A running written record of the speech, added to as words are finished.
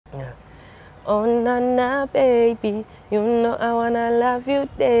Oh Nana baby, you know I wanna love you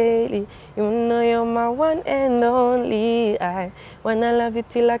daily. You know you're my one and only. I wanna love you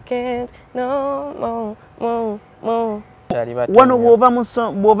till I can't no more. Wano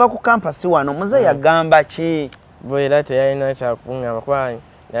bwova ku campus wano muze yagamba ki? Boy that yalina kyakuŋŋamba kwa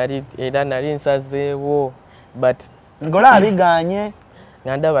nali nsazeewo but Ngola abiganye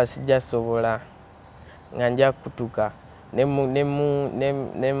nga ndaba sijja sobola nga nja kutuka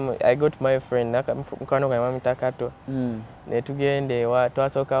I got my friend mukano gwange bamuyita Kato ne tugenda ewa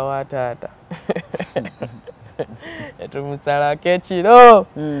twasooka wa taata ne tumusalako ekiro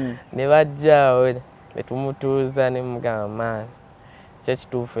ne bajjaawo ne tumutuuza ne mugamba maani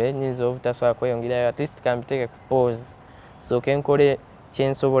kyekituufu nyinza obutasobola kweyongerayo at least kampiteeke ku pause sooke nkole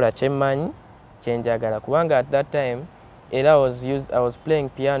kyensobola kyemmanyi kyenjagala kubanga at that time era I was playing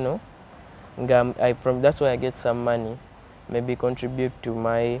piano that's where I get some money maybe contribute to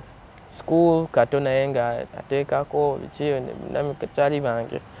my school Kato naye nga ateekako biki namikyali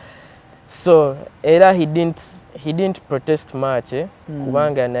bange so era he didn't protest much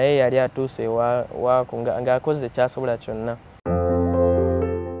kubanga naye yali atuuse waako ng'akoze kyasobola kyonna.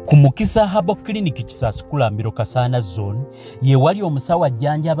 Ku Mukisa Habo Clinic Kisaskulambiro Kasana Zone ye wali omusawo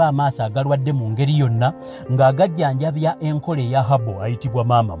ajjanjaba amaaso agalwadde mu ngeri yonna ng'agajjanjabya enkole ya Habo ayitibwa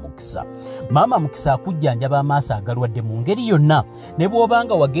Maama Mukisa. Maama Mukisa akujjanjaba amaaso agalwadde mu ngeri yonna ne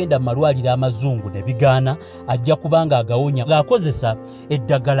bw'obanga wagenda mu malwaliro amazungu ne bigaana ajja kubanga agawonya ng'akozesa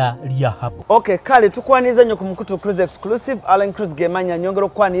eddagala lya Habo. Okay, kale tukwaniza nnyo ku mukutu CRUZ exclusive ALLANCRUZ gemanya nyongero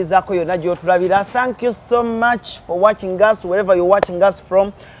kwanizaako yonna gy'otulabira. Thank you so much for watching us wherever you're watching us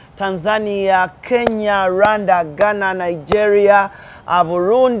from. Tanzania, Kenya, Rwanda, Ghana, Nigeria,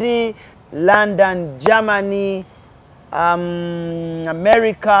 Burundi, London, Germany,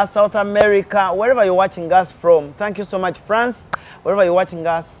 America, South America, wherever you're watching us from. Thank you so much, France. Wherever you're watching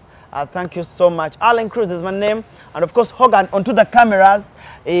us, thank you so much. ALLANCRUZ is my name. And of course, Hogan onto the cameras.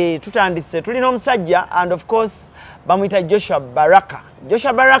 Tutandise tulina omusajja and of course, bamwita Joshua Baraka.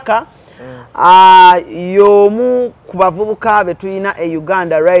 Joshua Baraka. Yomu kubavubuka betwina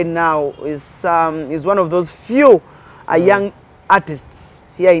Uganda right now is one of those few young artists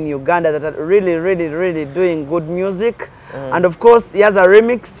here in Uganda that are really doing good music. And of course he has a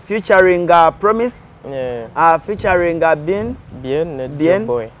remix featuring Promise, featuring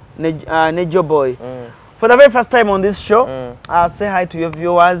Nejo Boy. For the very first time on this show, say hi to your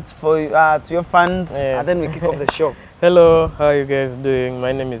viewers, to your fans, and then we kick off the show. Hello, how are you guys doing?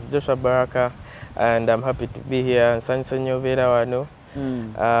 My name is Joshua Baraka and I'm happy to be here in Sansonyo Vera Wano.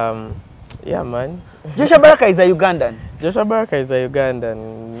 Yeah, man. Joshua Baraka is a Ugandan. Joshua Baraka is a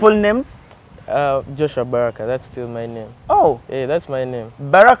Ugandan. Full names? Joshua Baraka, that's still my name. Oh. Yeah, that's my name.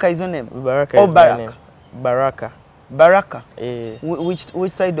 Baraka is your name? Baraka is my name. Baraka. Baraka? Yeah.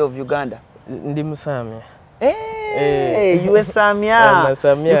 Which side of Uganda? Ndi Musamia. Hey, you are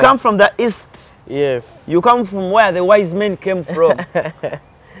Samia. You come from the east. Yes. You come from where the wise men came from.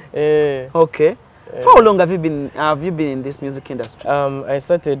 Okay. For how long have you been in this music industry? I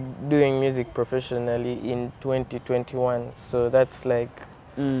started doing music professionally in 2021. So that's like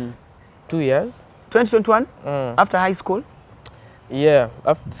 2 years. 2021? After high school? Yeah,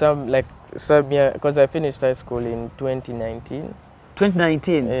 after some year, because I finished high school in 2019.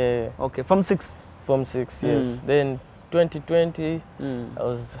 2019? Okay, Form 6? Form 6, yes. Then 2020, I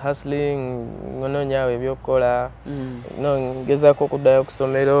was hustling, ngononyawe byokola, ngezako kuddayo ku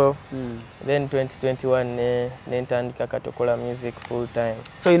ssomero. Then 2021, nentandika katokola music full time.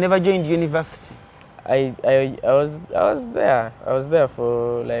 So you never joined university? I was there. I was there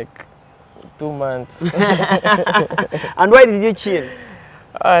for like 2 months. And why did you chill?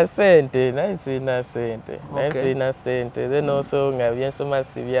 Sente, naisina sente. Then also ngabyensoma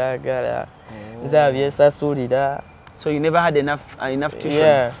sibyagala. Nzabyesasulira. So you never had enough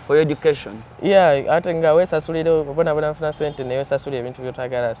tuition for your education? Yeah, ate nga wesasulira okubona nfuna sente ne wesasulira ebintu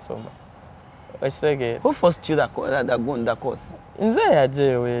byotagala soma. Who forced you that course? Nze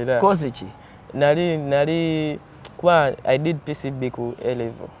yajeewera. Course ki? Nali kwa I did PCB ku A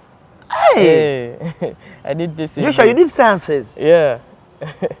level. Hey! I did PCB. You sure you did sciences? Yeah.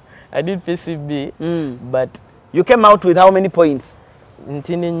 I did PCB, but you came out with how many points?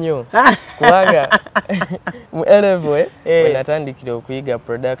 Ntini nnyo. Kubanga mu level when natandikira okuyiga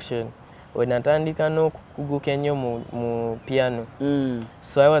production, when natandika n'okuguka ennyo mu piano.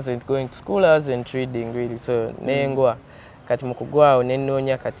 So I wasn't going to school, I wasn't reading really. So nengwa kati mu kugwawo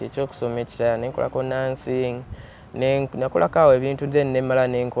nenoonya kati ekyokusoma ekirala nenkolako dancing, nakolako awo ebintu then nemala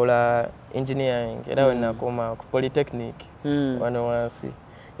nenkola engineering era we nakoma ku polytechnic wano wansi.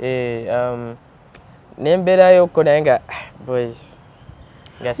 Nemberayo ko naye nga boys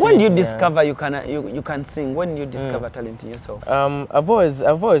When do you discover you can sing? When do you discover talent in yourself? I've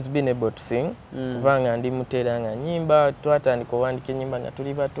always been able to sing. Vanga ndi mutera nga nyimba twatandika owandika nyimba nga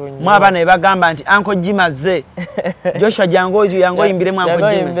tuli bato nnyo. Mwa abana bagamba nti Uncle Jimaze. Joshua Jangoju yango imbire mwa Uncle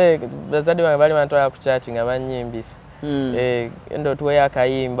Jime. Bazadde bange bali bantwala ku church nga banyimbisa. Endo tuwe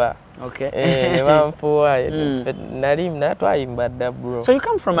akayimba. Okay. Ne bamfuwa nali natwayimba dda bro. So you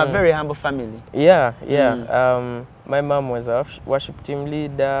come from a very humble family? Yeah. My mom was a worship team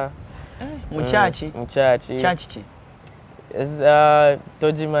leader. Muchachi? Muchachi. Church chi?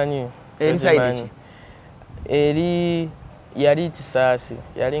 Tojimanyi. Eri side chi? Eri yali Kisasi.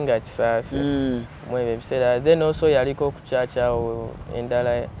 Yali nga Kisasi. Mwebe bisera. Then also yaliko ku church awo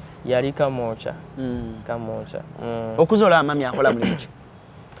endala yali Kamocha. Kamocha. Okuzola mami akola mulimu ki?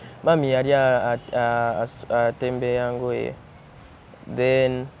 Mami yali atembeya ngoye.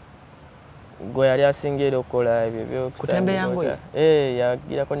 Then gwe yali asingira okukola ebyo byo kutembeya ngoye.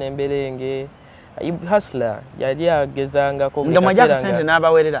 Yagirako n'emberenge. Hustler yali agezangako nga mwajja sente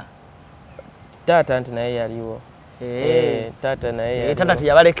n'abawerera. Taata nti naye yaliwo. Taata naye yaliwo. Taata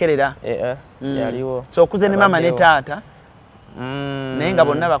tiyabalekerera. Yaliwo. So okuze ne mama ne taata. Naye nga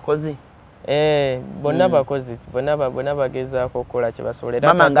bonna bakozi. Bonna bakozi, bonna bagezaako okukola kye basobola.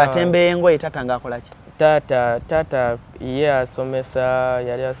 Mama ng'atembeya engoye, taata ng'akola ki? Taata ye yali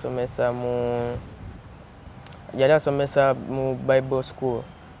asomesa mu Bible school.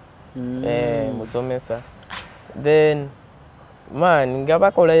 Musomesa. Then man nga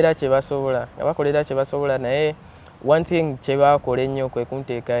bakolera kye basobola naye one thing kye bakola ennyo kwe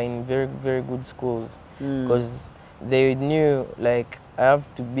kunteeka in very very good schools because they knew like I have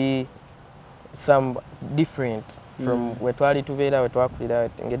to be some different from where twali tubeera wetwakulira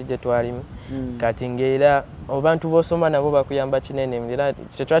engeri gye twalimu kati ng'era abantu b'osoma nabo bakuyamba kinene era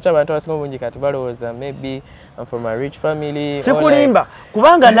kyekyo abantu abasinga obungi kati balowooza maybe I'm from a rich family. Sikulimba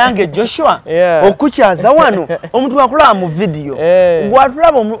kubanga nange Joshua okukyaza wano omuntu akulaba mu video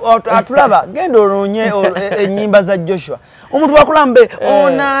atulaba genda olonye ennyimba za Joshua omuntu akulambe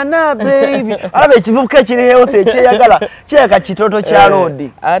onana baby alaba ekivubuka ekiri health ekyeyagala kireka kitoto kya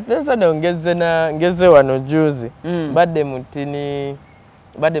road ate nsana ngeze wano juzi badde ngeze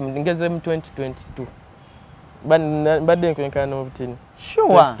mu 2022 badde nkwenkana n'obutini sure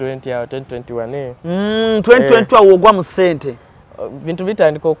 2020 awo 2021 2020 awo ogwa mu ssente bintu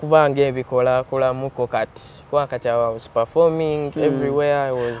bitandika okuba ng'ebikolaakolamuko kati kuba kati I was performing everywhere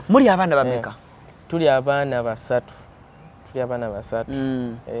I was. Muri abaana bameka? Tuli abaana basatu.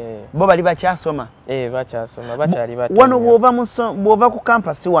 Bo bali bakyasoma? Bakyasoma bakyali bato. Wano bw'ova ku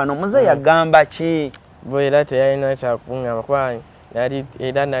campus wano muze yagamba ki? Bo era teyalina kyakuŋŋamba kuba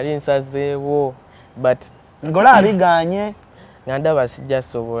nali nsazeewo but ngola abiganye nga ndaba sijja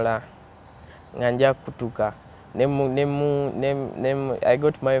sobola nga nja kutuka I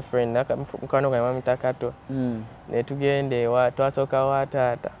got my friend mukwano gwange bamuyita Kato ne tugenda ewa twasooka wa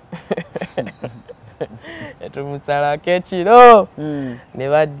taata ne tumusalako ekiro ne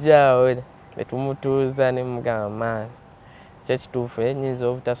bajjaawo ne tumutuuza ne mugamba maani kyekituufu nyinza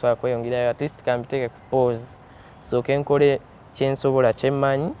obutasobola kweyongerayo at least kampiteeke ku pause sooke nkole kyensobola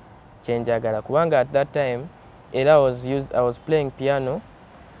kyemmanyi kyenjagala kubanga at that time era I was playing piano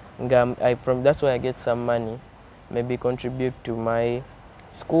that's why I get some money maybe contribute to my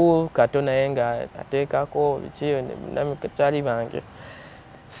school Kato naye nga ateekako biki namikyali bange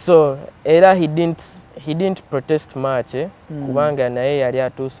so era he didn't protest much kubanga naye yali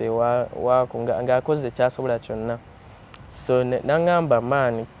atuuse waako ng'akoze kyasobola kyonna so nangamba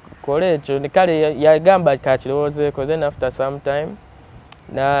man kola ekyo kale yagamba kakirowoozeeko then after some time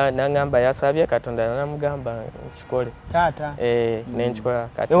nangamba yasabye Katonda namugamba nkikole taata nenkikola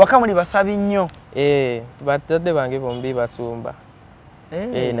kati ewaka muli basabi nnyo batadde bange bombi basumba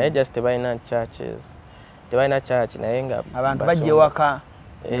naye just tebalina church naye nga abantu bajja ewaka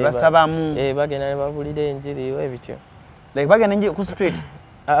basabamu bagenda ne babulira enjiri ebityo like bagenda enjiri ku street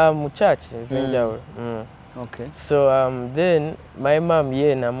mu church ezenjawulo okay so then my mom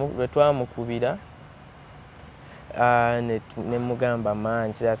ye lwetwamukubira ne mugamba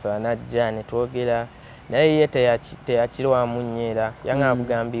man sasa najja ne twogera naye ye teyakirwamu nnyo era yanga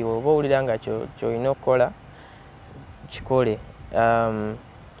bugambiwe oba owulira nga kyolina okukola kikole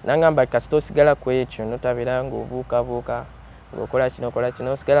nangamba kasita osigala ku ekyo notabeera ng'obuukabuuka ng'okola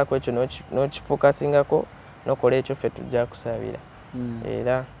kino osigala ku ekyo n'okifokasingako n'okola ekyo ffe tujja kusabira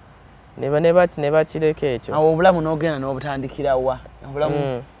era ne bakireka ekyo awo obulamu n'ogenda n'obutandikira wa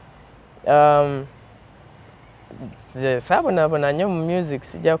obulamu saabonabona nnyo mu music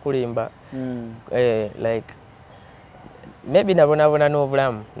sijja kulimba like maybe nabonabona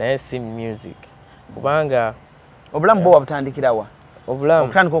n'obulamu naye si music kubanga obulamu bwo wabutandikira wa obulamu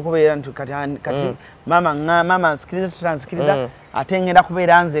okutandika okubeera nti kati mama nsikiriza tutansikiriza ate ngenda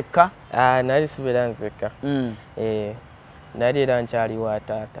kubeera nzekka. Nali sibeera nzekka. Nali era nkyali wa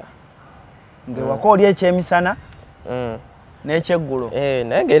taata ng'ewaka oli ekyemisana n'ekyeggulo.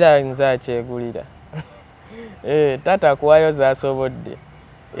 Naye ng'era nze akyegulira. Taata akuwaayo z'asobodde.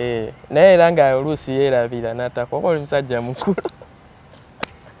 Naye era nga oluusi yeerabira n'attako oba oli musajja mukulu.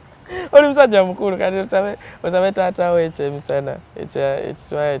 Oli musajja mukulu kati osabe taata we ekyemisana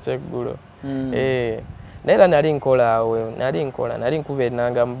ekitwala ekyeggulo. Naye era nali nkola awo nali nkuba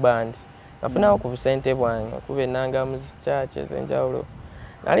ennanga mu bandi nafunawo ku busente bwange okuba ennanga mu zikyaki ez'enjawulo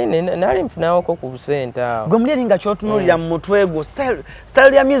nali nfunawoko ku busente awo. Gwe muli eri nga ky'otunuulira mu mutwe gwo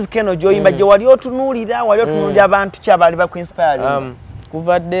style ya music eno gy'oyimba gye wali otunuulira abantu ki abaali bakuinspiring?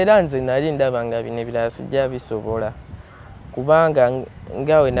 Kuva dda era nze nali ndaba nga bino ebirala sijja bisobola kubanga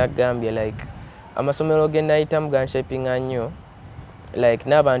ngawe nagambye like amasomero ge nayitamu ganshapinga nnyo like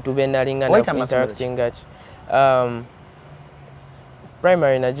n'abantu be nalinga interacting gaki.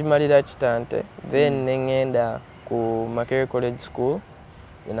 Primary nagimalira Kitante, then nengenda ku Makerere College School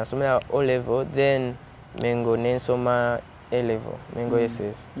nasomera O level, then Mengo nensoma A level, Mengo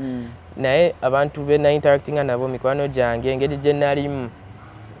SS. Naye abantu be na interactinga nabo mikwano gyange engeri gye nalimu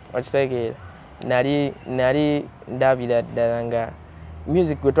okitegeera nali ndabira ddala nga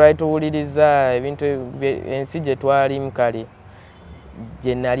music gwe twali tuwuliriza ebintu ensi gye twalimu kale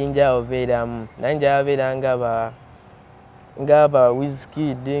gye nali njawo beeramu nali njawo beera ngaba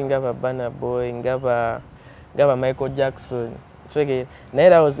Wizkid, ngaba Burna Boy, ngaba Michael Jackson.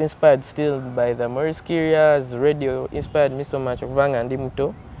 Naye I was inspired still by the Maurice Kiria's radio inspired me so much okuvanga ndi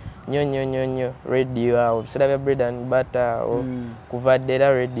muto nnyo radio awo biseera bya bread and butter kuva dda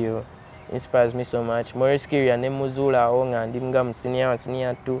era radio inspires me so much. Maurice Kiria ne muzuula awo nga ndi nga mu senior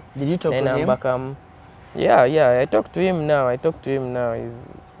 2. Did you talk to him? Yeah, I talk to him now. We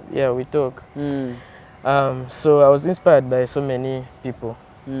talk. So I was inspired by so many people.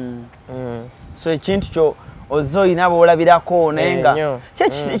 So ekintu kyo ozoyina boolabirako naye nga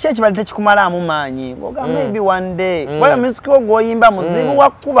kyekibadde tekikumalamu maanyi maybe one day wala music gw'oyimba muzibu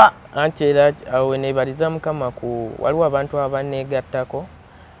wakkuba anti era awo neebaliza Mukama ku waliwo abantu abaneegattako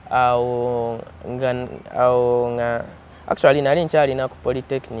awo nga actually nali nkyalina ku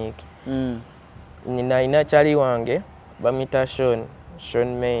Polytechnic nalina kyali wange bamuyita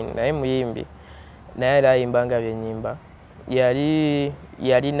Sean Main naye muyimbi naye era ayimbanga byenyimba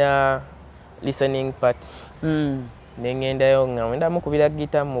yalina listening party nengendayo nga wenda mukubira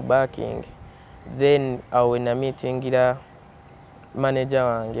gita mu backing then awo na meetingira manager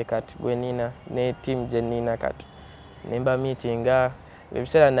wange kati gwe nina ne team gye nina kati nemba meetinga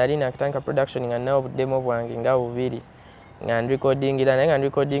ebiseera nali nakutandika production nga nawo demo bwange nga bubiri nga recordingira naye nga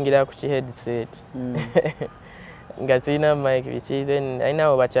recordingira ku headset nga sina mic biki then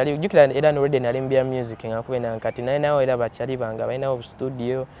ainawo bakyali jukira era no ready nali mbya music nga kubena kati naye nawo era bakyali banga bainawo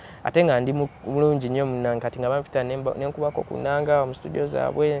studio ate nga ndi mulungi nnyo munankati nga bampita nenkubako kunanga mu studio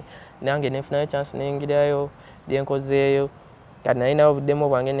zaabwe nange nefunayo chance nengirayo byenkozeeyo kati nainawo demo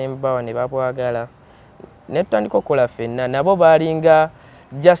bwange nembawa ne babwagala netutandika okukola ffenna nabo balinga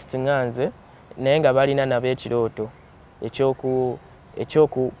just nganze naye nga balina nabo ekirooto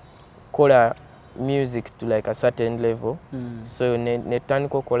ekyokukola music to like a certain level. So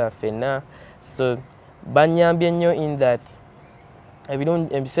netutandika okukola ffenna so banyambye nnyo in that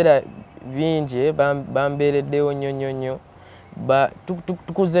ebiseera bingi bambeereddewo nnyo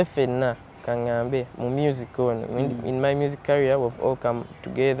tukuze ffenna kaŋŋambe mu music on in my music career we've all come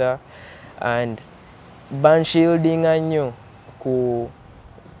together and banshieldinga nnyo ku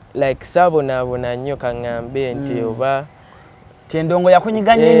like sabonaabona nnyo kaŋŋambe nti oba Tendongo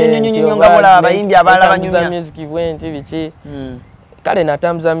yakunyiga nnyo nga bola abayimbi abalala banyumya music bwenti biki kale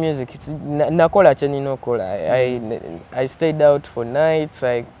natambuza music nakola kye nina okola I stayed out for nights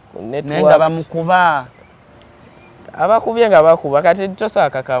nenga bamukuba abakubye nga bakuba kati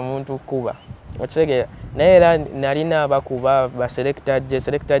tosaakaka muntu kuba okitegeera naye era nalina abakuba selector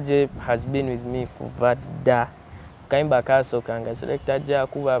J has been with me kuva dda kaimba kasooka nga selector J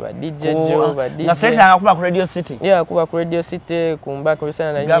akuba ba DJ Joe ba DJ nga selector akuba ku Radio City akuba ku Radio City kumba ko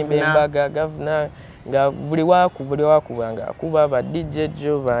bisana na nyimbe embaga governor nga buli wakubanga akuba ba DJ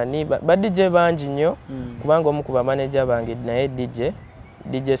Joe ba DJ bangi nnyo kubanga omukuba manager bange naye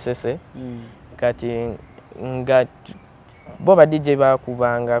DJ Sese kati nga bo ba DJ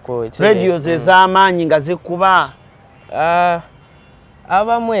bakubangako radio z'amaanyi nga zikuba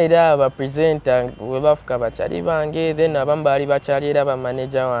abamu era aba presenter we bafuka bakyali bange then abamu baali bakyali era ba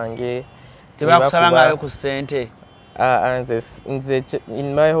manager wange tebakusalangayo ku ssente nze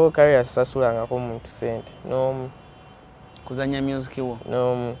in my whole career sasulangako muntu sente kuzanya music wo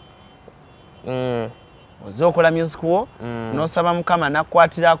no ozokola music wo nosaba mukama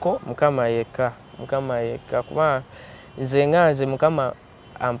nakwatirako mukama yeka kuba nze nganze mukama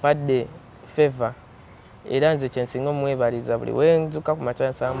ampadde favor era nze kyensinga omwebaliza buli wenzuka ku makya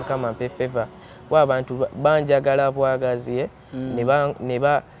nsaba mukama ampe favor kuba abantu banjagala bwagazi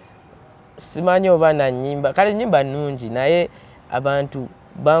neba simanyi oba na nnyimba kale nnyimba nnungi naye abantu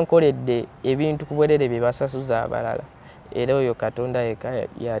bankoledde ebintu ku bwerere bye basasuza abalala era oyo Katonda yeka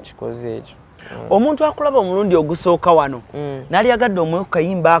yakikoze ekyo. Omuntu akulaba omulundi ogusooka wano nali yagadde omwe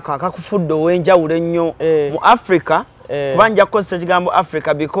kayimba akakufudde ow'enjawulo ennyo mu Africa kuba nja kukozesa ekigambo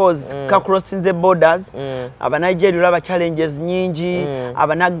Africa because kakrossing the borders aba Nigeria olaba challenges nyingi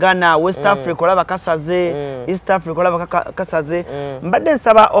aba Ghana West Africa olaba kasaze East Africa olaba kasaze mbadde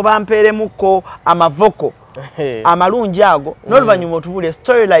nsaba obampeeremuko amavoko amalungi ago n'oluvannyuma otubule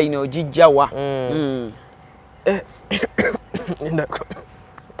storyline ogijjawa.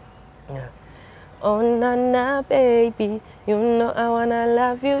 Oh Nana baby, you know I wanna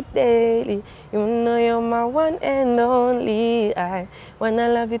love you daily. You know you're my one and only. I wanna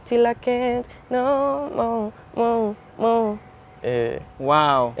love you till I can't no more.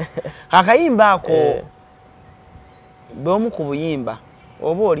 Wow. Akayimba ako bomu ku buyimba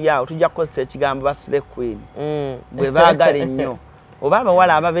oba oli awo tujja kukozesa ekigambo basile queen bwe baagala ennyo oba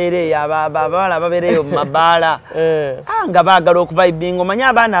abawala ababeereyo mu mabaala nga baagala okuvibinga omanye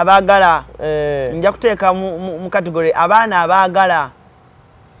abaana abaagala nja kuteeka mu kategori abaana abaagala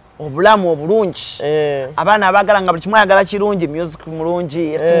obulamu obulungi abaana abaagala nga buli kimu ayagala kirungi music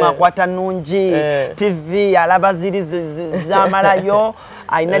mulungi esimu akwata nnungi TV alaba ziri zamalayo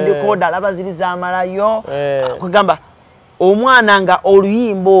ayina decoder alaba ziri zamalayo kugamba omwana nga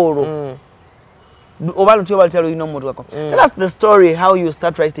oluyimba olwo oba lutyo balitalo you know moto. Tell us the story how you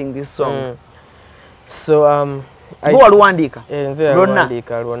start writing this song. So I waluandika nze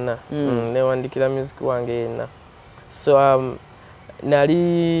waluandika lwonna ne wandikira music wange yenna. So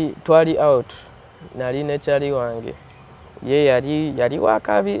nali twali out nali ne chali wange ye yali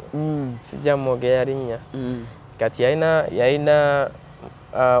wakabi sijja mwogera linnya kati yalina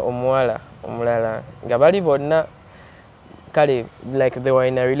omuwala omulala nga bali bonna kale like they were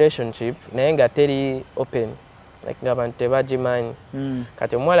in a relationship naye nga teri open like nga bantu tebagimanyi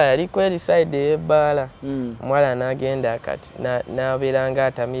kati omuwala yali kweri side y'ebbaala omuwala n'agenda kati n'abeera nga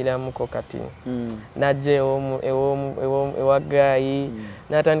atamiramuko kati n'ajja ewa gaayi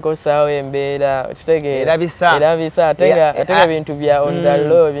n'atandika okusaawo embeera okitegeera erabisa ate nga bintu bya on the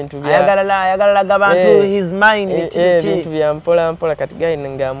low ebintu ayagala abantu his mind ebintu bya mpola mpola kati gaayi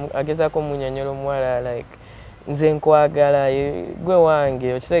nga agezaako omunyonyola omuwala like nze nkwagala gwe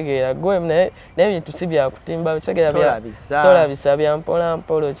wange okitegeera gwe naye ebintu si byakutimba okitegeera tolabisa bya mpola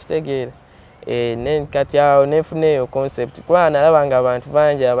mpola okitegeera kati awo nefuneeyo concept kuba nalaba nga abantu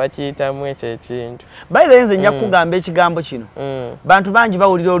bangi abakiyitamu ekyo ekintu. By the way nze nja kugamba ekigambo kino bantu bangi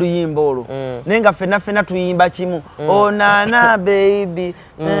bawulira oluyimba olwo naye nga ffenna tuyimba kimu oh Nana baby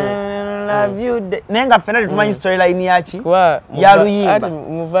love you naye nga ffenna tetumanyi storyline yaki yaluyimba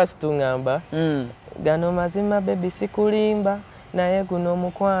mu verse tungamba gano mazima baby sikulimba naye guno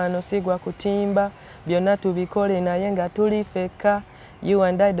mukwano sigwa kutimba byonna tubikole naye nga tulifeka you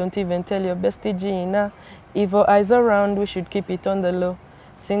and I don't even tell your bestie Gina evil eyes around we should keep it on the low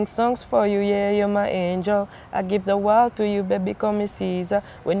sing songs for you yeah you're my angel I give the world to you baby call me Caesar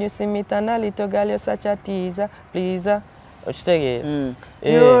when you see me turn a little girl you're such a teaser pleaser okitegeera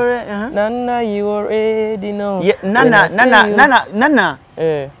Nana you already know Nana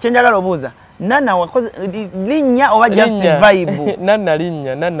kyenjagala obuuza Nana wakoze linnya oba just vibe Nana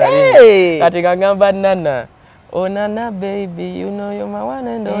linnya kati kagamba Nana oh Nana baby you know you're my one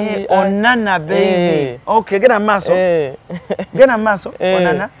and only oh Nana baby okay gena maso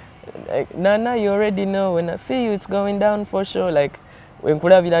oh Nana you already know when I see you it's going down for sure like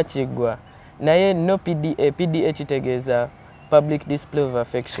wenkulabira kigwa naye no PDA kitegeeza public display of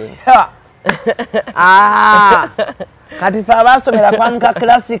affection kati fa abasomera kwanka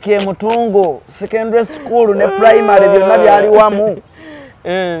classic emutungo secondary school ne primary byonna byali wamu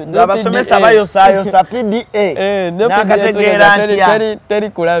abasomesa bayosayosa PDA nakategeera ntya teri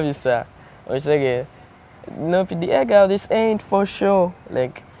kulabisa okitegeera no PDA girl this ain't for sure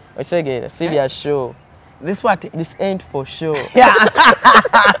like okitegeera serious show this what this ain't for sure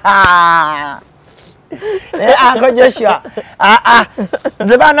Uncle Joshua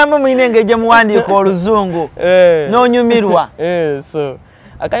nze baana mu mwinenge gye muwandiika oluzungu n'onyumirwa so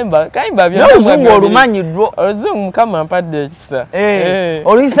akayimba byonna n'oluzungu olumanyiddwa oluzungu mukama ampadde ekisa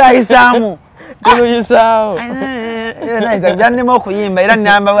oluyisaayisaamu tuluyisaawo Naiza byannema okuyimba era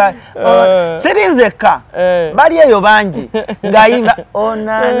namba Serinzeka bali eyo bangi ngayimba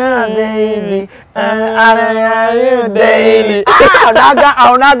onana baby daily.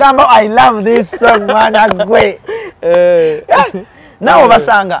 Onagamba I love this song mwana gwe. Nawo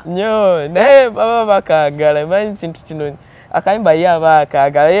basanga nyo naye baba bakagala manyi kintu kino akayimba ye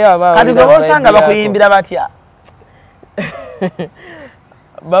abakagala ye aba kati gwe bosanga bakuyimbira batya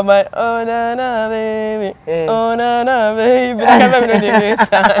Baba oh na baby oh na baby kana bino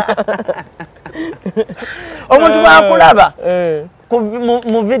nyeta omuntu bakulaba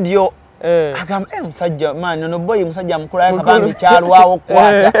mu video agamba musajja man no boy musajja mukula yakabambi kyalwawo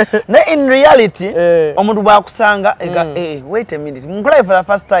kwata na in reality omuntu bakusanga wait a minute mukula for the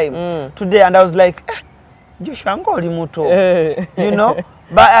first time today and I was like Joshua ngoli muto you know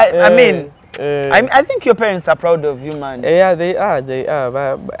but I mean I think your parents are proud of you, man. Yeah, they are.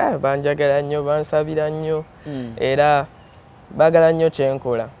 Banjagala nnyo, bansabira nnyo. Era bagala nnyo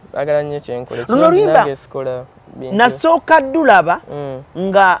kyenkola. Bagala nnyo kyenkola. Nange sikola bintu. Nasooka ddulaba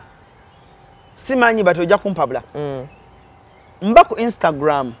nga simanyi bati ojja kumpabula. Mba ku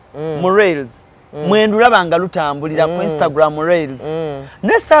Instagram mu Reels. Mwendulaba nga lutambulira ku Instagram mu Reels.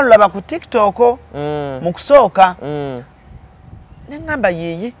 Nessa lulaba ku TikTok mu kusooka. Nengamba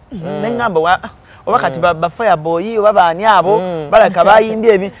yiyi nengamba oba kati ba Fireboy oba bani abo balaka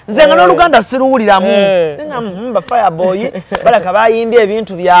bayimbye ebi nze nga n'Oluganda siruwuliramu nengamba ba Fireboy balaka bayimbye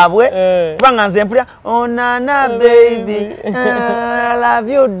ebintu byabwe kubanga nze mpulira onana baby I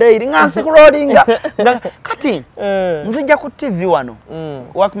love you daily nga scrollinga kati nzijja ku TV wano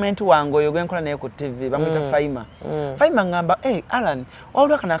workmate wange oyo gwe nkola naye ku TV bamwita Faima ngamba Alan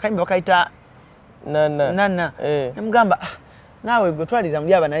olwakana akayimba bakayita nana nemugamba nawe gotwaliza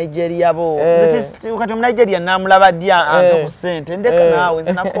muli aba Nigeria bo kati mu Nigeria namulaba dya anto ku sente ndeka nawe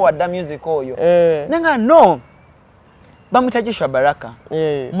nze nako wadda music oyo nenga no bamwita Joshua Baraka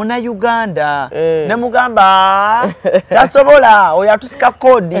muna Uganda nemugamba tasobola oyo atusika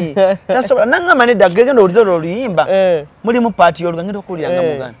kodi tasobola nangamba nedda gegenda olizolo oluyimba muli mu party olugenda okulyanga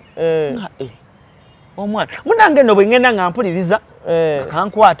muganda omwana munange no bwengenda nga mpuliriza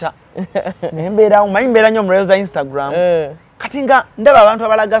kankwata nembeera umanyi mbeera nnyo mu za Instagram katinga ndaba abantu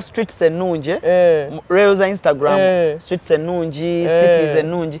abalaga streets ennungi reels za Instagram streets ennungi cities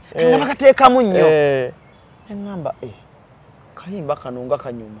ennungi nga bakateekamu nnyo engamba kayimba kanonga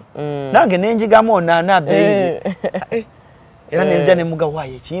kanyuma nange nenjigamu onana baby era nenzija nemuga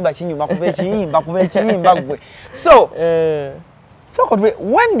waye ekiyimba kinyuma kuba ekiyimba gwe so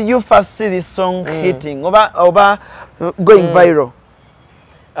when did you first see this song hitting oba going viral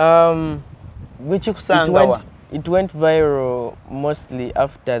which kusanga It went viral mostly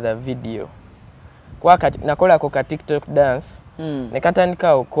after the video. Kwa nakola ko TikTok dance.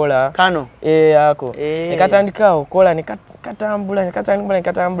 Nekatandika okola. Kano. Yako. Nekatandika okola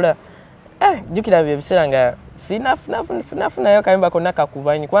nekatambula. Jukira byebisera nga sinafuna yo kayimba konna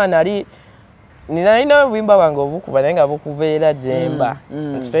kakubanyi kwa nali nina wimba wange obukuba nenga bukubeera jemba.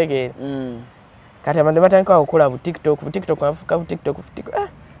 Nkitegere. Kati abantu batandika okola bu TikTok afuka bu TikTok.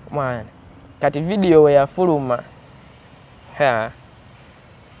 Man. Kati video ya fuluma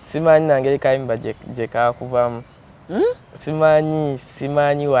simanyi nange kayimba je kakuvamu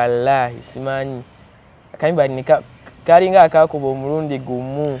simanyi wallahi simanyi kayimba nika kalinga akakuba omulundi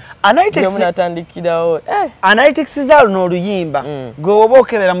gumu munatandikirawo analytics zalo n'oluyimba gwe oba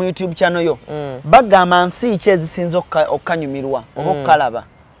okebera mu YouTube channel yo bagamba nsi ki ezisinza okukanyumirwa oba okukalaba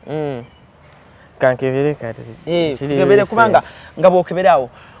kankebere kati kebere kubanga nga bwokeberawo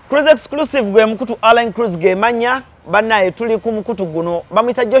CRUZ exclusive gwe mukutu ALLANCRUZ gemanya banaye tuli ku mukutu guno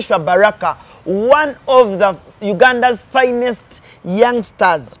bamwita Joshua Baraka, one of the Uganda's finest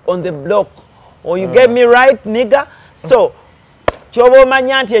youngsters on the block. Oh, you get me right, nigga? So chobo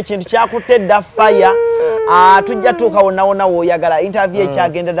manya nti ekintu kyakutedda fire tujja tukawona woyagala interview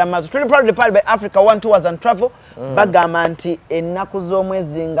ekyagenda damazu tuli proudly part by Africa One Tours and Travel bagamba nti ennaku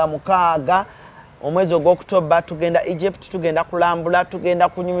z'omwezi nga mukaaga omwezi ogw'October tugenda Egypt tugenda kulambula tugenda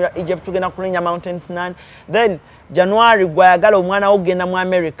kunyumira Egypt tugenda kulinya mountains nine then January gwayagala omwana ogenda mu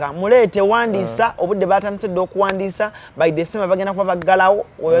America mulete wandisa obudde batandise okuwandisa by December bagenda kuba bagalawo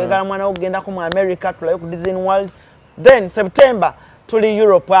oyagala mwana ogenda ku mu America tulayo ku Disney World then September tuli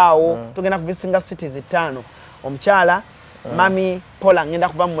Europe awo tugenda kuvisinga cities 5 omukyala mami Paula ngenda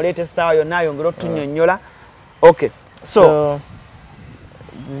kuba mulete sawa yo nayo ngero tunyonyola okay so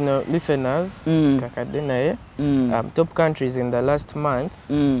listeners kakadde naye top countries in the last month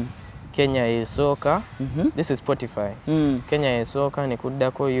Kenya esooka this is Spotify Kenya esooka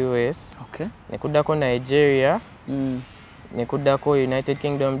nekuddako US nekuddako Nigeria nekuddako United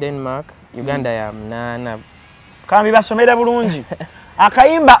Kingdom Denmark Uganda ya 8 kambi basomera bulungi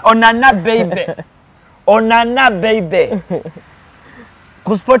akayimba onana baby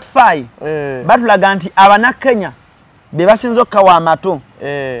ku Spotify batulaga nti abana Kenya be basinzo kawa amato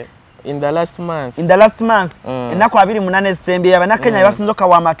in the last month enako 28 sembe abana Kenya basinzo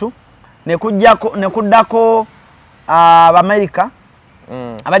kawa amato nekuddako America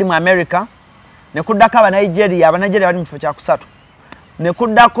abali mu America nekuddako aba Nigeria bali mu kifo kya kusatu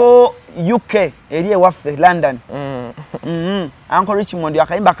nekuddako UK eri ewaffe London Uncle Richmond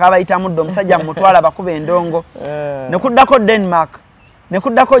akayimba kabayita muddo omusajja mutwala bakuba endongo nekuddako Denmark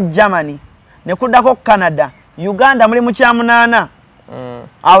nekuddako Germany nekuddako Canada Uganda muli mu kyamunana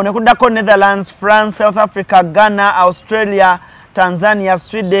awo nekuddako Netherlands France South Africa Ghana Australia Tanzania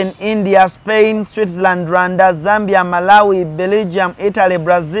Sweden India Spain Switzerland Rwanda Zambia Malawi Belgium Italy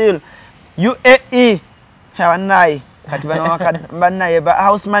Brazil UAE hawanai kati banaye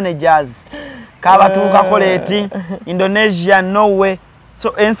house managers kabatuuka koleti Indonesia Norway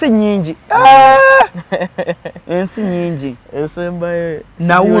so ensi nyingi ensi nyingi esembaye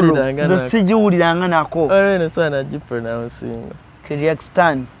nawulu nze sijiwuliranga nako ne sana pronouncing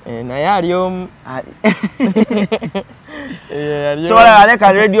Kyrgyzstan na yaliom so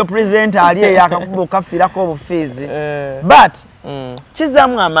aleka radio presenter ali yakakuba kafirako obufizi but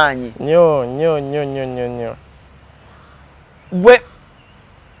kizamu amanyi nyo bwe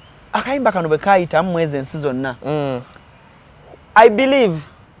akayimba kano bekayita mwezi ensi zonna I believe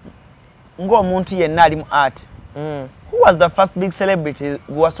ng'omuntu yenna ali mu art who was the first big celebrity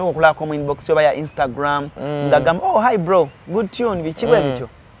gwasoka okulako mu inbox yoba ya Instagram ngagamba oh hi bro good tune bichibwe bityo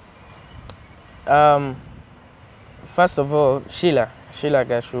first of all Sheila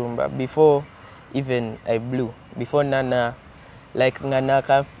Gashumba before even I blew before Nana like ngana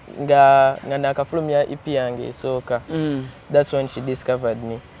kafulumya EP yange soka that's when she discovered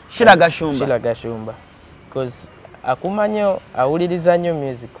me Sheila Gashumba because akumanyo awuliriza nnyo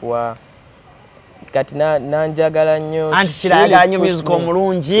music wa kati nanjagala nnyo anti Sheila nnyo music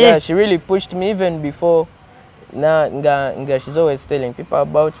omulungi yeah she really pushed me even before nga she's always telling people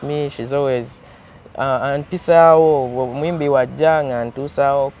about me she's always antisawo mwimbi wa janga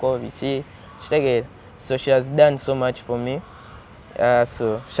antusawo ko bichi chitegera so she has done so much for me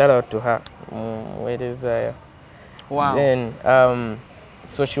so shout out to her where is wow then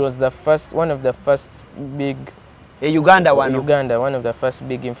so she was one of the first big Uganda one of the first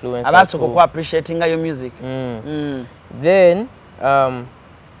big influencers abasoko ko appreciating your music then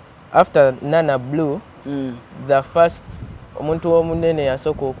after Nana Blue the first omuntu omunene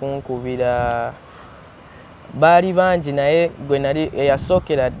yasoko okunkubira bali banji naye gwe nali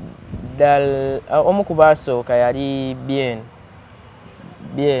yasokera dal omukubasooka yali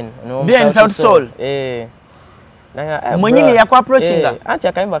bien South Soul mwenyini yakwa approachinga anti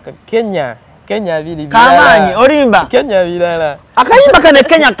akayimba Kenya bili kamanyi olimba Kenya bilala akayimba kane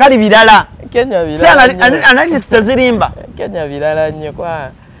Kenya kali bilala Kenya bilala analytics tazirimba Kenya bilala nnyo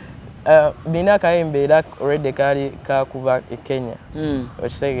kwa bina kayimba era already kali kakuba Kenya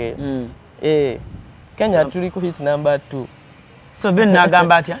okitege Kenya tuli ku hit number 2 so ben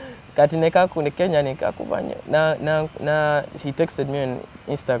nagamba atya kati nekakune Kenya nekakuba na he texted me on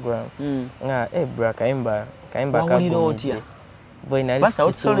Instagram bro kayimba kabulira boy nali basa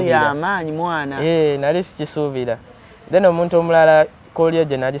otsolo ya amanyi mwana nali sikisubira then omuntu omulala kolyo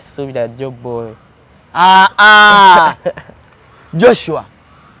je nali sikisubira Job Boy Joshua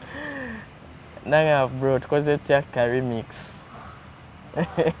nanga bro tukoze tya remix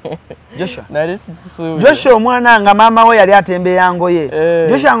Joshua nali sikisubira Joshua omwana nga mama we yali atembe yango ye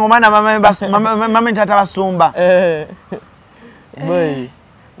Joshua ngomwana mama ntata basumba boy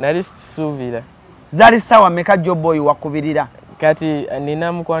nali sikisubira zali sawa meka Job Boy wakubirira kati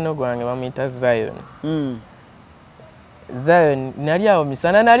nina mukwano gwange bamuyita Zion nali awo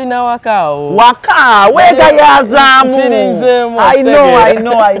misana nali na waka wega yazaamu I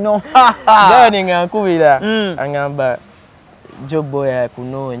know Zion ngankubira angamba Job Boy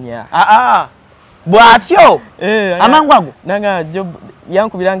akunoonya bwatyo amangwago nanga Job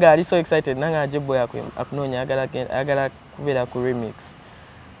yankubira nga ali so excited nanga Job Boy akunoonya agala kubira ku remix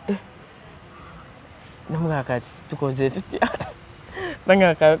namga kati tukoze tutya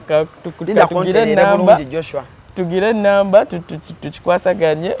nanga tugire namba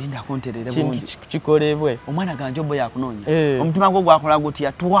tukikwasaganye kikolebwe omwana ga Job Boy akunoonya omutima gwo gwakola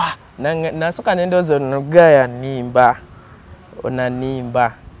gutya twa nasoka nendozo nogaya nimba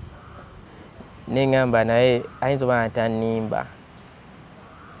nengamba naye ayinza oba atanimba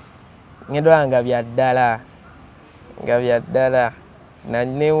ngedwa nga bya ddala na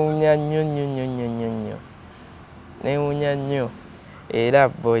newunya nnyo newunya nnyo era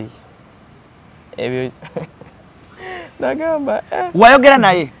boy ebyo nagamba wayogera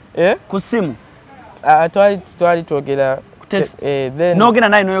naye eh ku simu twali twogera text then nogera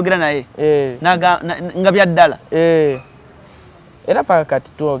naye noyogera naye nga byaddala era paka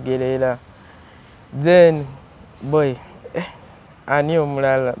kati twogerera then boy ani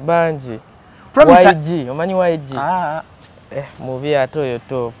omulala banji YG omanyi YG movie atoyo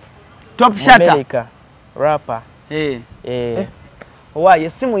top shutter America rapper Owa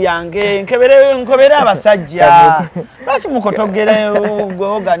yesimu yange nkobere abasajja lwaki mukotogere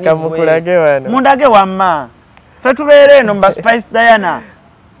ogani kamukulage wano mundage wamma fe tubeere eno mba Spice Diana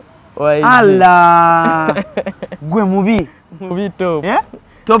ala gwe mubi top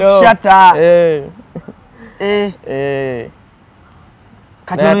top shutter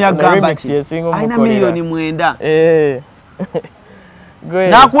kati ono yagamba ki aina milioni 9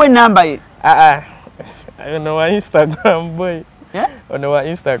 nakuwa enamba ye ono wa Instagram boy ono wa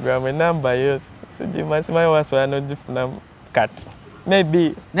Instagram enamba yo simanyi wasobola n'ogifuna kati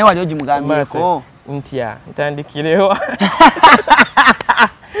maybe naye wali ogimugambyeko ntya ntandikirewo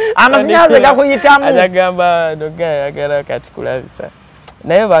amasinyaze gakuyitamu agamba noga ayagala kati kulabisa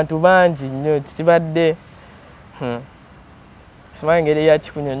naye bantu bangi nnyo kibadde simanyi ngeri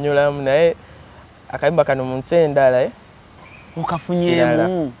yakikunyonyolamu naye akayimba kano mu nsi endala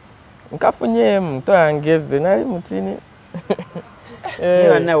okafunyemu nkafunyemu toyangeze nali mutini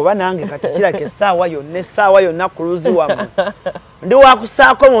nawe oba nange kati kirako essaawa yonna CRUZ wamu ndi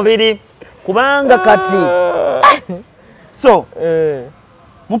wakusaako mubiri kubanga kati so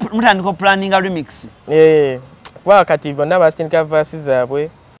mutandika opulaninga remix kuba kati bonna basindika vaasi zaabwe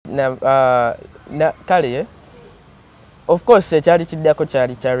kale of course ekyali kiddako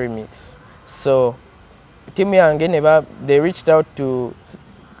kyali kya remix so timu yange they reached out to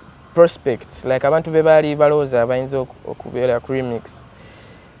prospects like abantu be baali balowooza abayinza okubeera ku remix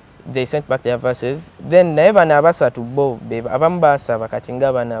they sent back their verses then naye bano abasatu bo abamu baasaba kati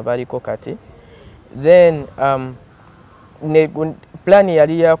nga bano abaliko kati then plan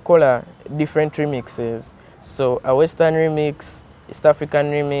yali yakukola different remixes so a western remix east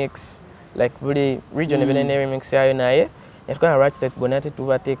african remix like buli region ebirene remix yayo naye netukola ratchet bonna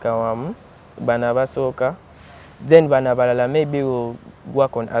tetubateeka wamu bano abasooka then bano abalala maybe we'll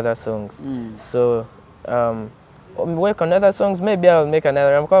work on other songs so work on other songs maybe I'll make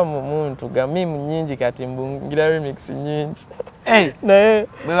another amukwa muntu gamimu nyingi kati mbungira remix nyingi naye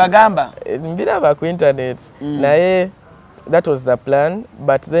bwebagamba mbiraba ku internet naye that was the plan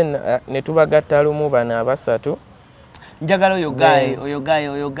but then netubagatta lumu bano abasatu njagala oyo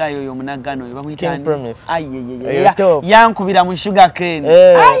guy oyo munagano oyo bamuyitani yankubira mu sugar cane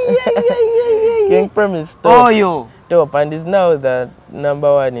King Promise top and is now the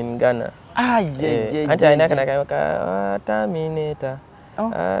 #1 in Ghana. Anti ainaka Terminator.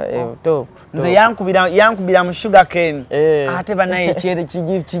 Top. Nze yankubira mu sugar cane. Ate banaye kyere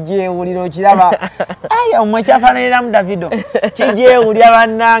kijye uliro kiraba. Omwe kyafanira mu Davido. Kijye ulya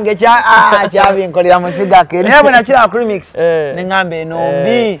bannange kyabinkolera mu sugar cane. Naye bwe nakira ku remix ne ngambe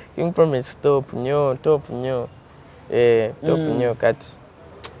nombi. King Promise top nyo. Top nyo kati.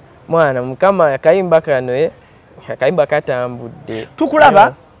 Mwana mukama akayimba kano akayimba katambudde.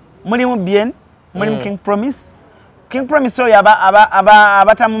 Tukulaba mulimu bien mulimu King Promise oyo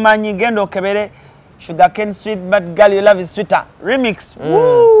abatamumanyi gendo okebere Sugarcane Sweet But Girl You Love Is Sweeter remix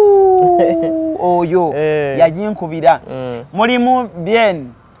oyo yajinkubira mulimu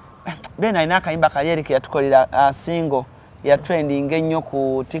bien alina akayimba kalyeri ke yatukolera single ya trending ennyo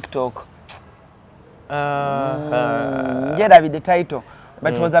ku TikTok the title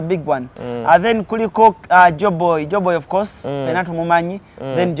but it was a big one. And then kuliko Joboy of course, Fenatu Mumanyi,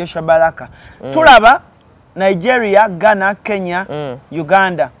 then Joshua Baraka. Tulaba, Nigeria, Ghana, Kenya,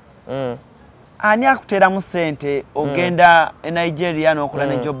 Uganda. Ani akutera mu sente ogenda Nigeria n'okola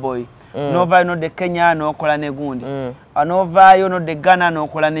ne Joboy. Nova no de Kenya n'okola ne gundi. Anova yo no de Ghana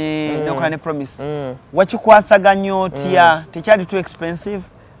n'okola ne Promise. Wakikwasaganya otya? Tekyali too expensive?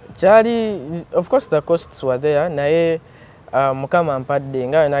 Kyali, of course the costs were there. Naye mukama ampadde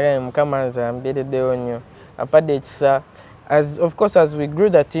nga nagane mukama nzambiriddeyo nnyo ampadde ekisa of course as we grew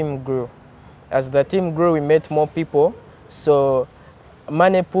the team grew we met more people so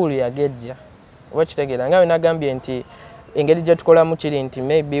money pool yagejja wakitegeera nga nagambye nti engeri gye tukolamu kiri nti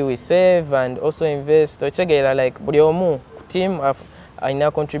maybe we save and also invest okitegeera like buli omu ku team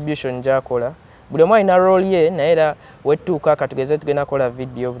alina contribution gyakola buli omu alina role ye naye era wetuuka katugeze tugenda kola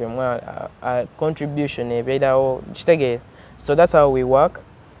video buli omu contribution ebeerawo kitegeera. So that's how we work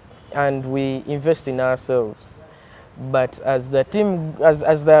and we invest in ourselves. But as the team,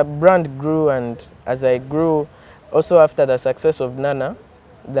 as the brand grew and as I grew, also after the success of Nana,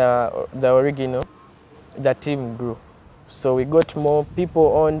 the original, the team grew. So we got more people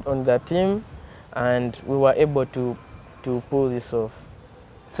on the team and we were able to pull this off.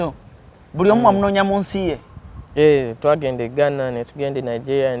 So buli omu amunonya mu nsi ye? Twagende Ghana, ne tugende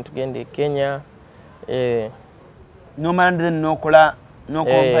Nigeria, ne tugende Kenya. Nomala then nokola no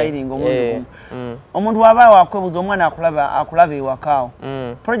compiling omuntu. Omuntu waba wakwebuza omwana akulaba ewakaawo.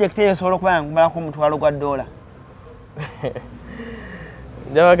 Project eyo esobola okuba ngamalako omutwalo gwa $.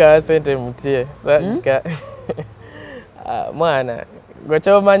 Njabaga sente mutie. Mwana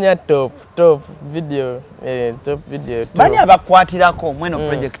gochomanya top video bani abakwatirako mweno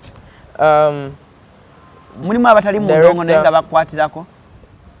project mulimu abatali mu ndongo naye nga bakwatirako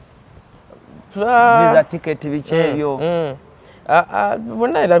visa ticket bichebyo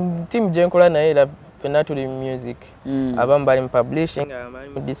bonna ila team jenkola naye ila penatuli music abamu bali mu publishing abali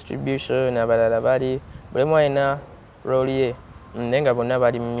mu distribution abalala bali buli mwana role ye nenga bonna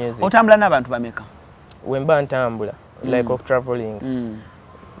bali mu music. Otambula n'abantu bameka? Wemba ntambula like of traveling.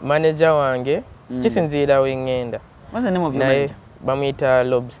 Manager wange kisinzira wengenda. What's the name of your manager? Bamwita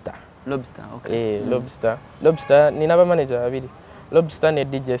Lobster. Lobster, okay. Lobster nina ba manager babiri. Lobster ne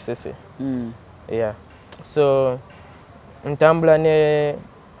DJ Sese. Yeah. So ntambula ne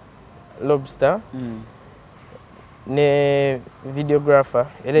Lobster ne videographer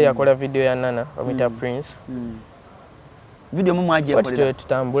ele yakola video ya Nana bamwita Prince. Video mama aje kolera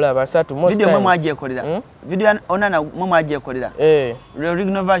tutambula basatu most video mama aje kolera video onana mama aje kolera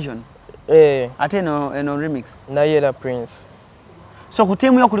original version ate no remix na yela Prince. So ku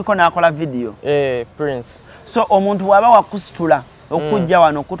team yo kuliko na akola video Prince. So omuntu waba wakusitula okujja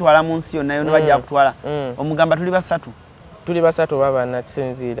wano kutwala mu nsi yonna yonna bajja kutwala omugamba tuli basatu baba na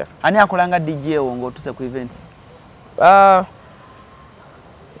kisinzira ani akolanga DJ wongo tuse ku events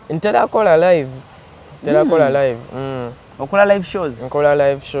ntela akola live okola live shows? Nkola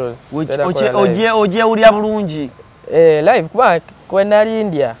live shows. Oje ulya bulungi. Live kwa kwenali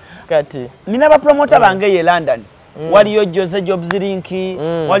India kati. Nina ba promoter bange ye London. Waliyo Jose Jobs Linki,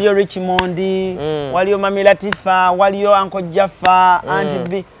 waliyo Richmond, waliyo Mami Latifa, waliyo Uncle Jaffa, Auntie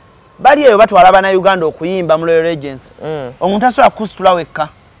B. Bali eyo batwala abana Uganda okuyimba mu Royal Regents. Omuntu asobola kusitula wekka.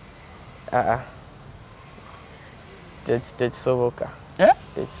 Tekisoboka.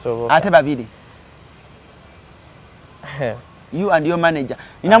 Tekisoboka. Ate babiri. You and your manager.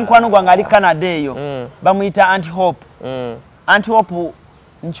 Nina mkwano gwange ali Canada eyo. Bamuyita Auntie Hope. Auntie Hope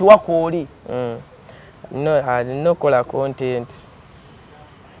nchiwako oli. No kola content.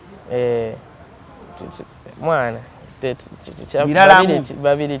 Mwana.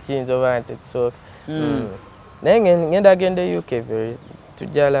 Babiri chinzo bante so. Nenge ngenda gende UK very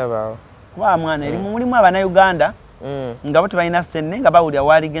tujala bawo. Kwa mwana eri mulimu abana Uganda. Nga bote balina senne nga bawulya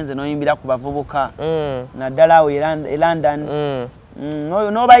wali genze noyimbira ku bavubuka naddala awo e London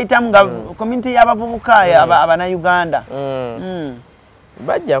no bayitamu nga community y'abavubuka abana Uganda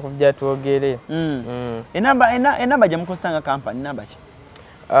bajja kujja twogere enamba gye mukozesanga company namba ki?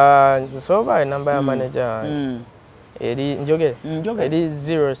 Soba enamba ya manager eri njogere eri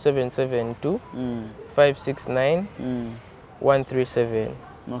 0772 569 137.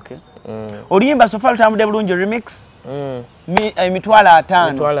 Okay. Oliyimba so far tambude bulungi remix emitwala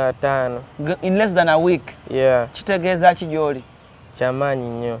 5 in less than a week. Yeah. Kitegeeza ki gyoli? Chamanyi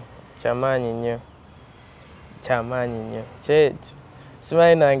nnyo.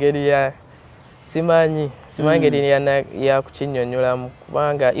 Simanyi nangeri ya simanyi ngeri ya kukinyonyolamu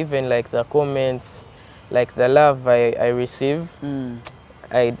kubanga even like the comments, like the love I receive,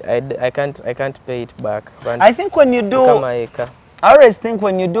 I can't pay it back. I think when you do I always think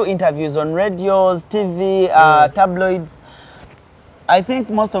when you do interviews on radios, TV, tabloids, I think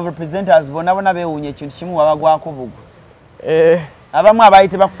most of the presenters bonabona bewunye kintu kimu wabagwako bugu. Abamu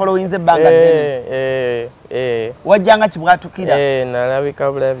abayite bakufollowinze banga nnene. Wajjanga kibwatukira.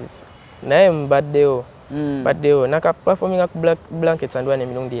 Nalabika bulabisi. Naye mbaddewo naka performing ku blankets and one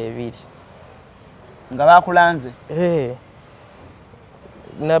emirundi ebiri. Nga bakulanze.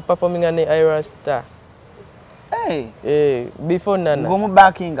 Na performing ne Ira Star. Before Nana. Ngomu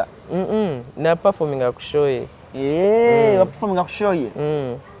backinga. Na performing ku show ye. Performing ku show ye.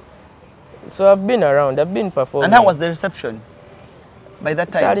 So I've been around, I've been performing. And how was the reception by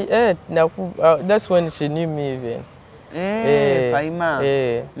that time? Charlie, that's when she knew me even. Faima.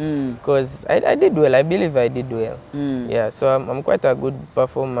 Because I did well, I believe I did well. Yeah, so I'm quite a good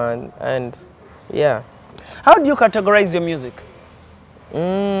performer and yeah. How do you categorize your music?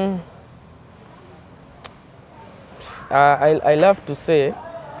 I love to say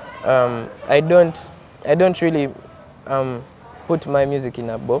I don't really put my music in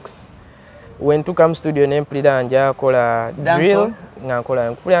a box. When to come studio nempulira anja kola drill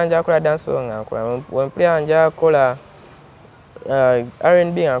ngakola mpulira anja kola dancehall ngakola when mpulira anja kola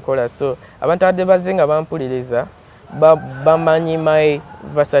R&B nkola so abantu abadde bazenga bampuliriza bamanyi my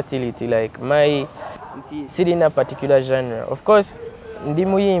versatility like my sirina particular genre. Of course ndi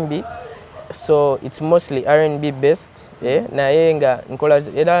muyimbi so it's mostly R&B based naye nga nkola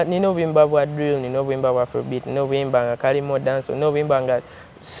era nina obuyimba bwa drill, nina obuyimba bwa afrobeat, nina obuyimba nga kalimo dance, nina obuyimba nga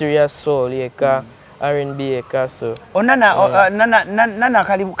serious soul yeka R&B yeka so nana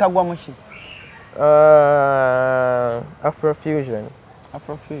kali kagwa mushi Afrofusion.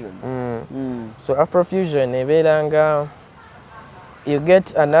 So Afrofusion ebeeranga you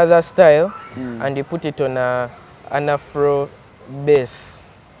get another style and you put it on an Afro bass.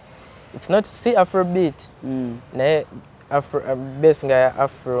 It's not Afrobeat. Naye Afro bass nga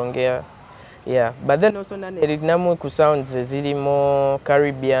Afro ngea. Yeah, but then also namu ku sounds zili more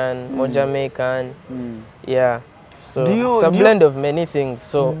Caribbean, more Jamaican. Yeah. So it's a blend of many things.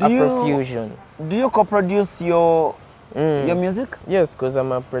 So Afrofusion. Do you co-produce your music? Yes, because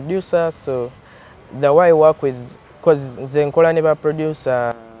I'm a producer. So the way I work with, because nkola ne ba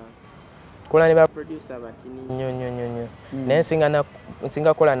producer but naye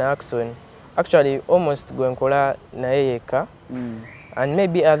nsinga kola na Asong. Actually almost go nkola na yeka. And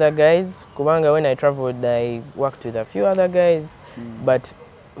maybe other guys. Kubanga when I traveled, I worked with a few other guys, but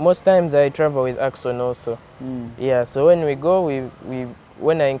most times I travel with Asong also. Yeah, so when we go,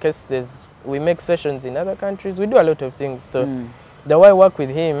 we make sessions in other countries. We do a lot of things. So the way I work with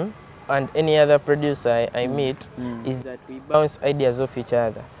him and any other producer I meet is that we bounce ideas off each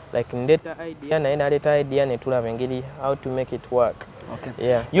other. Like in data idea, and how to make it work. Okay.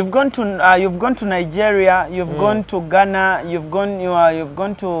 Yeah. You've gone to Nigeria. You've gone to Ghana. You've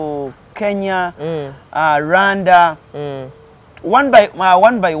gone to Kenya, Rwanda. One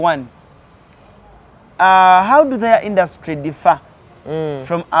by one. How do their industry differ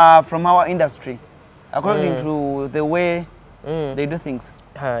from our industry, according to the way they do things?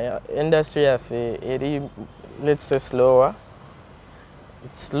 Industry let's say slower.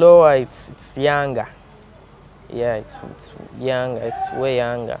 It's slower. It's younger. Yeah, it's younger. It's way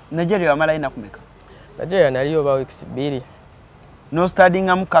younger. Nigeria amala ina kumeka. Nigeria naliyo ba weeks 2. No studying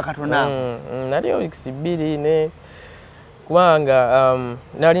amukakatona. Naliyo weeks 2 ne kubanga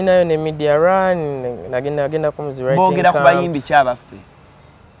nalinayo ne media run nagenda ku writing. Bogera kubayimbi kyabaffe.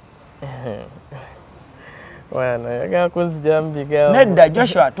 Wana yaga kuzijambiga. Nedda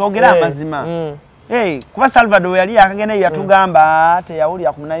Joshua togera amazima. Hey, kuba Salvador yali akagene yatugamba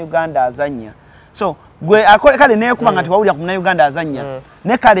teyawulira ku Uganda azanya. So gwe kale ne kubanga tewawulira ku Uganda azanya.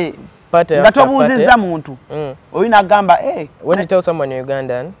 Ne kale nga tobuuzizza muntu. Oyina agamba when you tell someone you're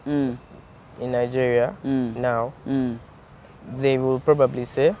Ugandan in Nigeria now they will probably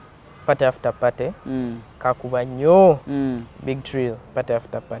say party after party, kakuba nyo, big drill, party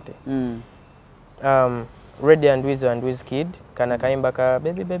after party. Reddy and Wizkid, kana kaimba ka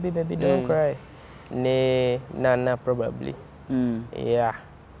baby don't cry. Ne Nana probably. Yeah.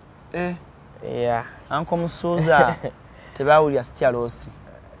 Yeah. Uncle Musuza tebawulya Stialosi.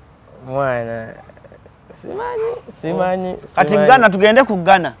 Mwana. Simanyi. Ati Ghana tugende ku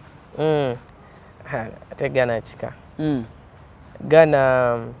Ghana. Ate Ghana chika.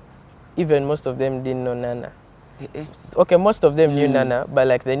 Ghana, even most of them didn't know Nana. Okay, most of them knew Nana, but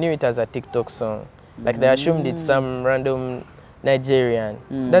like they knew it as a TikTok song. Like they assumed it's some random Nigerian.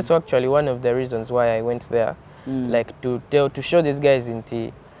 That's actually one of the reasons why I went there. Like to show these guys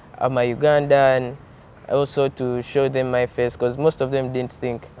I'm a Ugandan, also to show them my face, because most of them didn't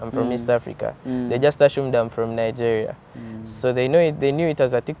think I'm from East Africa. They just assumed I'm from Nigeria. So they knew it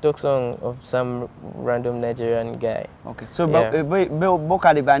as a TikTok song of some random Nigerian guy. Okay, so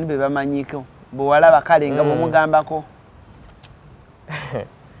bokali bani be bamanyiko bowala bakale nga bomugambako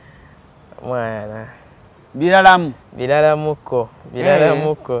mwana Bilalamuko.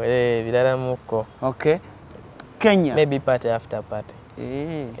 Okay. Kenya. Maybe party after party.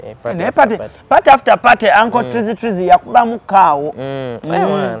 Party after party. Uncle Trizi yakuba mukawo.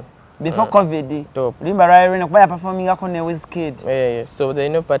 Before COVID. Limba Ryan kuba performing ako ne Wizkid. So they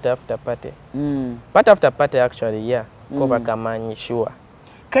know party after party. Party after party actually, yeah. Koba kamanyi sure.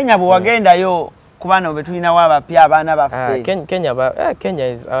 Kenya bwagenda yo kubana betwina waba pya abana bafe. Kenya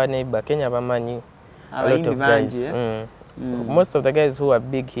is our neighbor. Kenya bamanyi a lot of guys. Most of the guys who are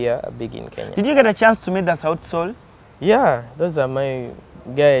big here are big in Kenya. Did you get a chance to meet the South Soul? Yeah, those are my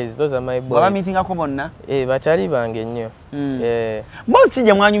guys. Those are my boys. Baba meeting ako bonna? Bachali bange nnyo. Most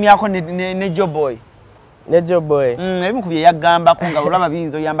kije mwanyumyako ne Joe Boy. Ne Joe Boy. Ebimu kubye yagamba ko nga olaba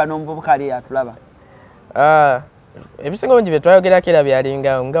binzo yamba n'omubukali yatulaba. Ebisinga bingi byetwayogerako era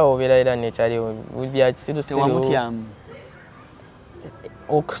byalinga nga obeera era nekyali bya kisirusiru. Tewamutyamu.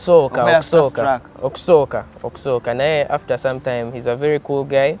 Okusoka. Naye after some time, he's a very cool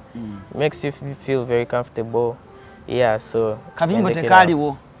guy. Makes you feel very comfortable. Yeah, so. Kavimbo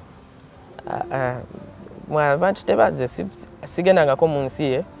tekaliwo. Abantu tebaze sigenda ngako mu nsi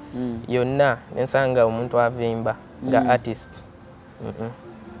ye yonna ensanga omuntu avimba nga artist.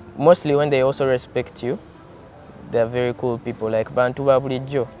 Mostly when they also respect you, they are very cool people, like bantu ba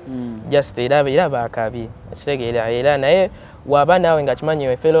bulijjo. Just era bakabi kitegeera naye waba nawe nga kimanyi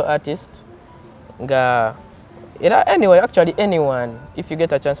we fellow artist nga anyway, actually anyone, if you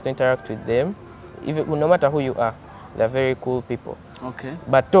get a chance to interact with them, no matter who you are, they're very cool people. Okay.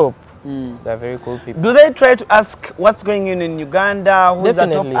 But top, they're very cool people. Do they try to ask what's going on in Uganda? Who's the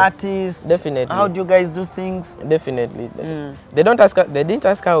top artist? Definitely. How do you guys do things? Definitely. They don't ask. They didn't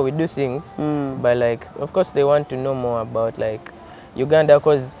ask how we do things, but like, of course, they want to know more about like Uganda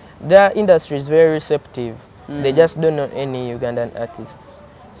because their industry is very receptive. They just don't know any Ugandan artists.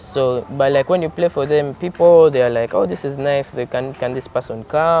 So, but like when you play for them, people they are like, oh, this is nice. They can this person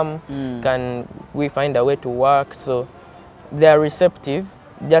come? Can we find a way to work? So they are receptive.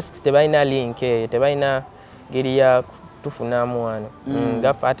 Just tebaina link, tebaina giriya tufunamu wano.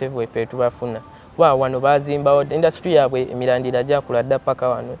 Gafate wefe tubafuna. Wa wano bazimba industry yabwe emirandira jakula dda paka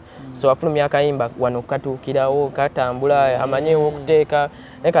wano. So afulu myaka imba wano katukirawo katambula amanye okuteeka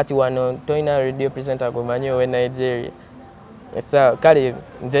nekati wano toina radio presenter gomanye we Nigeria. So kale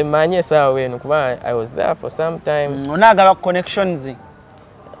nze manye sawa wenu kuba I was there for some time. Onagala connections.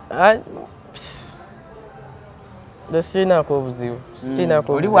 Sina kubuzibu.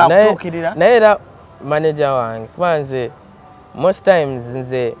 Naye era manager wange kwanze most times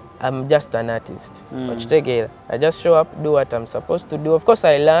nze I'm just an artist. I just show up, do what I'm supposed to do. Of course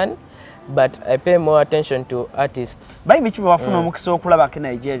I learn, but I pay more attention to artists. Bayi bichi bafuna omukisa okulaba ke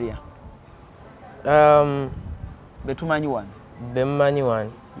Nigeria. Betumanyi one. Bemanyi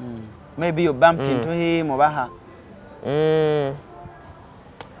one. Maybe you bumped into him or baha.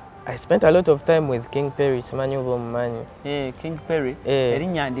 I spent a lot of time with King Perry, Simanyo Manyu. Yeah, King Perry.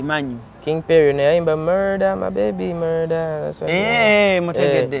 Erinya ndi manyu. King Perry na imba murder, my baby murder.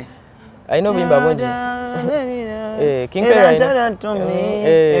 Mutegede. I know bimba bonji. King Perry.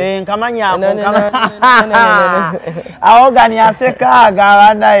 Nkamanya Aogani aseka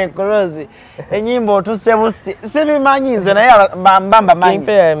gabana CRUZ. Enyimbo tusebusi. Sibimanyi nze naye bamba manyi. King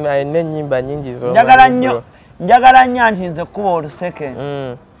Perry ayine nyimba nyingi zo. Njagala nnyo nti nze kuba oluseke.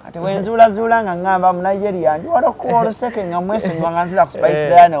 Ati wenzula nga ngamba mu Nigeria ndi wala kuba oluseke nga mwesonyiwa nga nzira ku Spice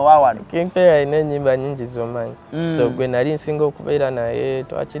Diane wawano. King Perry ayina ennyimba nyingi z'omanyi. So gwe nali nsinga okubeera naye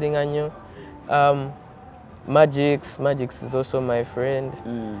twakiringa nnyo. Magix is also my friend.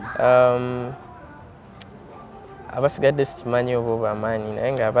 Abasigadde sikimanyi obo bamanyi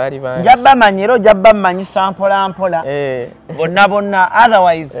naye nga baali bangi. Njabba manyiro jabba manyi sampola mpola. Bonna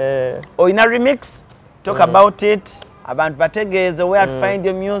otherwise oyina remix talk about it. Abantu bategeze where to find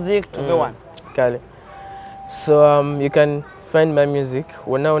your music to go on. Kale. So you can find my music.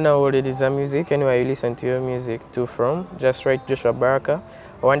 Now already is a music anywhere you listen to your music to from. Just write Joshua Baraka.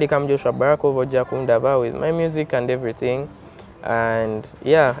 One day come Joshua Baraka over Jakundaba with my music and everything. And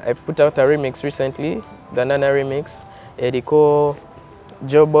yeah, I put out a remix recently, the Nana remix. Eriko,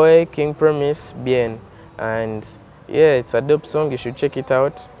 Joe Boy, King Promise, Bien. And yeah, it's a dope song. You should check it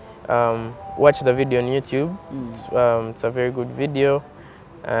out. Watch the video on YouTube. It's a very good video.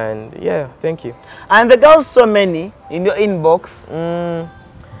 And yeah, thank you. And the girls so many in your inbox.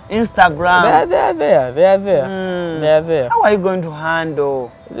 Instagram. They are there. They are there. How are you going to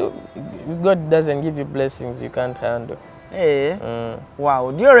handle? God doesn't give you blessings you can't handle. Hey.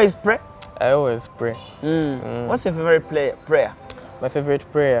 Wow. Do you always pray? I always pray. What's your favorite prayer? My favorite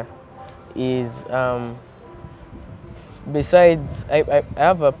prayer is besides I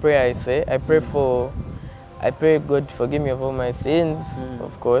have a prayer I say. I pray God to forgive me of all my sins,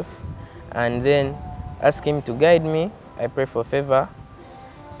 of course, and then ask Him to guide me. I pray for favor,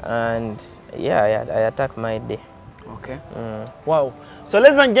 and yeah, I attack my day. Okay. Wow. So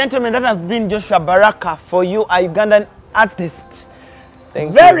ladies and gentlemen, that has been Joshua Baraka for you, a Ugandan artist.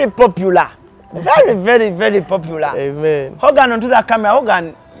 Thank you. Very popular. Very popular. Amen. Hogan onto the camera.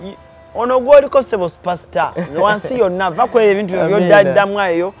 Hogan, ono gwo constable superstar. You want see your nava kwa ebintu byodadda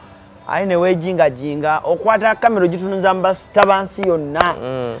mwayo. Aine jinga okwata kamera gitunza mbasta bansi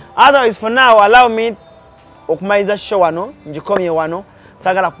yonna. Otherwise for now allow me okumaiza show wano njikomye wano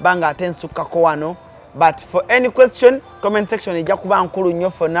sagala kubanga atensukako wano, but for any question comment section ejja kuba nkulu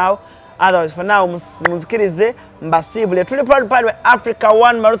nnyo for now. Otherwise for now muzikirize mbasibule tuli pali Africa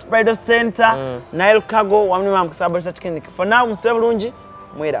One Marus Bridal Center Nile Cargo wamwe mamkusaba research clinic. For now musebe bulungi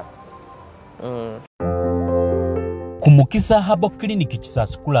mwera. Ku Mukisa Habo Clinic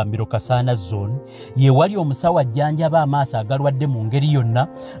Kisaskulambiro Kasana Zone ye wali omusawo ajjanjaba amaaso agalwadde mu ngeri yonna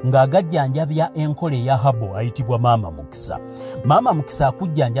ng'agajjanjabya enkole ya habo ayitibwa Maama Mukisa. Maama Mukisa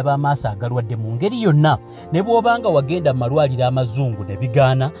akujjanjaba amaaso agalwadde mu ngeri yonna ne bw'obanga wagenda mu malwaliro amazungu ne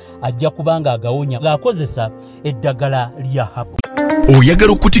bigaana ajja kubanga agawonya ng'akozesa eddagala lya habo.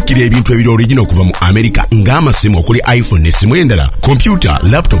 Oyagala okutikira ebintu ebiri original okuva mu America ng'amasimu okuli iPhone n'essimu endala, computer,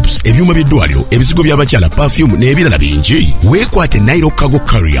 laptops, ebyuma by'eddwaliro, ebizigo by'abakyala, perfume n'ebirala bingi. Weekwate Nairo Cargo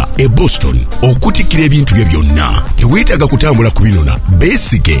Carrier e Boston okutikira ebintu bye byonna. Teweetaaga kutambula kubinona,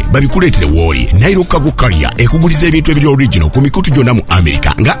 beesige babikuleetere w'oli. Nairo Cargo Carrier ekuguliza ebintu ebiri original ku mikutu gyonna mu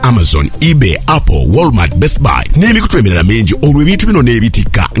America nga Amazon, eBay, Apple, Walmart, Best Buy n'emikutu emirala mingi. Olwo ebintu bino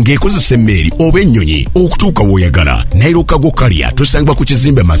n'ebitikka ng'ekozesa emmeeri oba ennyonyi okutuuka w'oyagala. Nairo Cargo Carrier tosangibwa ku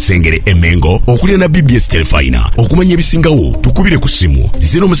kizimbe Masengere Emengo okulira na BBS Telefina. Okumanya ebisingawo tukubire ku simu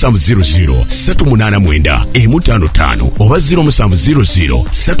 0700 389 155 oba 0700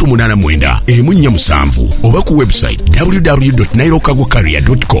 389 147 oba ku website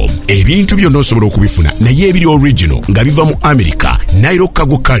www.nairocargocarrier.com. Ebintu byonna osobola okubifuna naye ebiri original nga biva mu America. Nairo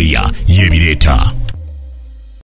Cargo Carrier yebireeta.